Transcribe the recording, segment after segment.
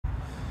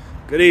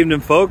Good evening,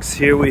 folks.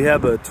 Here we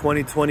have a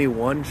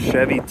 2021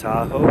 Chevy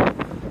Tahoe.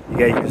 You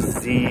got your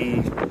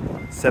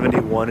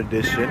Z71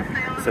 edition,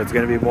 so it's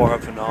going to be more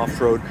of an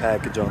off-road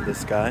package on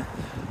this guy,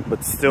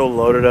 but still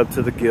loaded up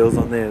to the gills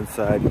on the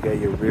inside. You got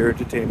your rear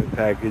entertainment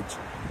package,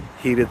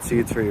 heated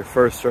seats for your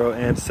first row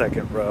and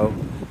second row,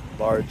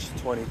 large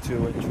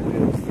 22-inch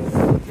wheels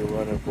with your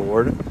running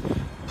board,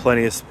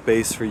 plenty of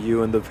space for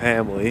you and the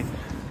family.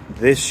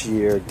 This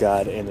year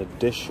got an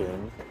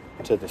addition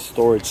to the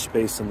storage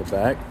space in the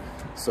back.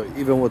 So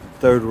even with the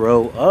third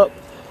row up,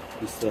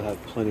 we still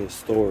have plenty of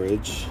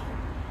storage.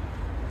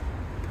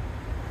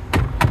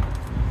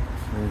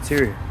 And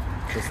interior,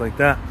 just like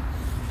that.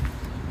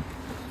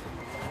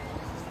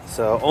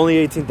 So only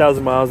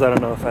 18,000 miles. I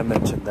don't know if I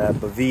mentioned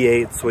that, but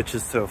V8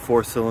 switches to a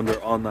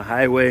 4-cylinder on the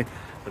highway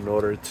in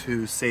order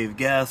to save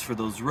gas for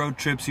those road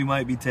trips you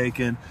might be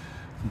taking.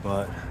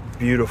 But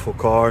beautiful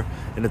car,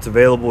 and it's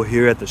available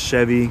here at the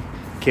Chevy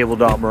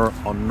Dahmer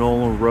on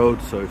Nolan Road.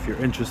 So if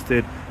you're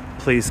interested,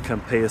 please come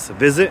pay us a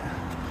visit.